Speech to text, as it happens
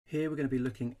Here we're going to be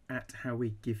looking at how we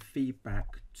give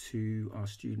feedback to our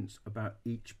students about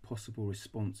each possible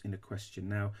response in a question.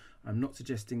 Now, I'm not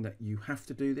suggesting that you have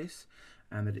to do this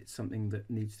and that it's something that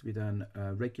needs to be done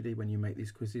regularly when you make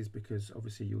these quizzes, because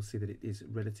obviously you'll see that it is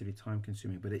relatively time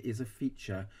consuming, but it is a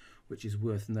feature which is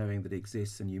worth knowing that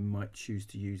exists, and you might choose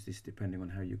to use this depending on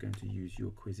how you're going to use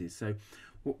your quizzes. So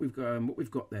what we've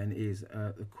got then is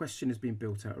the question has been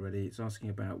built out already. It's asking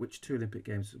about which two Olympic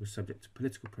Games were subject to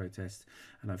political protest,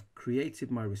 and I've created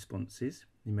my responses.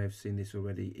 You may have seen this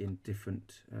already in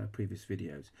different previous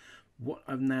videos. What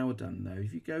I've now done though,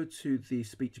 if you go to the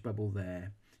speech bubble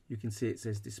there, you can see it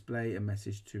says display a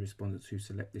message to respondents who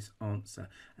select this answer,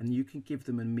 and you can give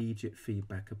them immediate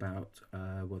feedback about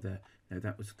whether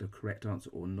that was the correct answer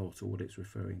or not, or what it's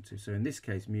referring to. So in this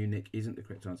case, Munich isn't the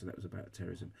correct answer, that was about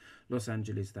terrorism. Los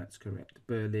Angeles, that's correct.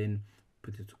 Berlin,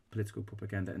 political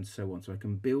propaganda, and so on. So I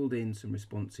can build in some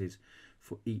responses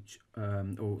for each,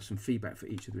 or some feedback for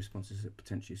each of the responses that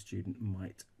potentially a student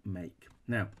might make.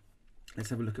 Now, let's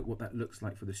have a look at what that looks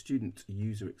like for the student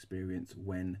user experience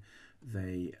when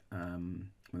they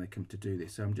come to do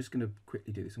this. So I'm just going to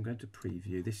quickly do this. I'm going to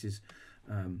preview. This is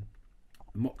a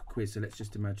mock quiz, so let's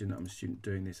just imagine that I'm a student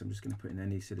doing this. I'm just going to put in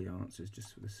any silly answers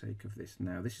just for the sake of this.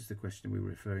 Now, this is the question we were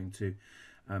referring to.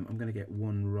 I'm going to get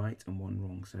one right and one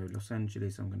wrong. So Los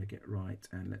Angeles I'm going to get right,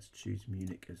 and let's choose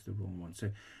Munich as the wrong one. So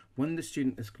when the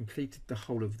student has completed the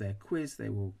whole of their quiz, they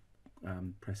will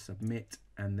press submit,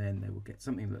 and then they will get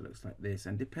something that looks like this,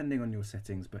 and depending on your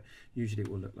settings, but usually it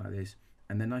will look like this.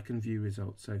 And then I can view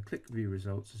results. So click view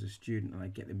results as a student, and I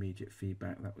get immediate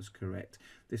feedback. That was correct.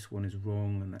 This one is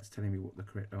wrong, and that's telling me what the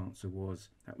correct answer was.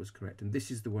 That was correct. And this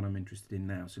is the one I'm interested in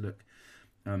now. So look,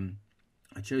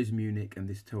 I chose Munich, and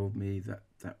this told me that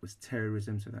that was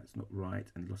terrorism, so that's not right.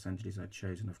 And Los Angeles I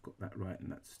chose, and I've got that right,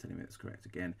 and that's telling me that's correct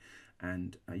again.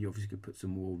 And you obviously could put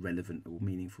some more relevant or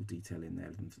meaningful detail in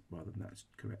there rather than that's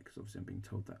correct, because obviously I'm being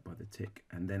told that by the tick.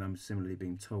 And then I'm similarly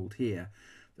being told here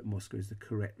that Moscow is the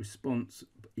correct response,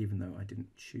 even though I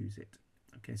didn't choose it.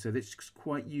 Okay, so it's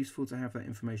quite useful to have that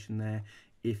information there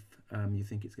if you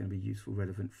think it's going to be useful,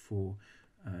 relevant for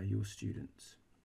your students.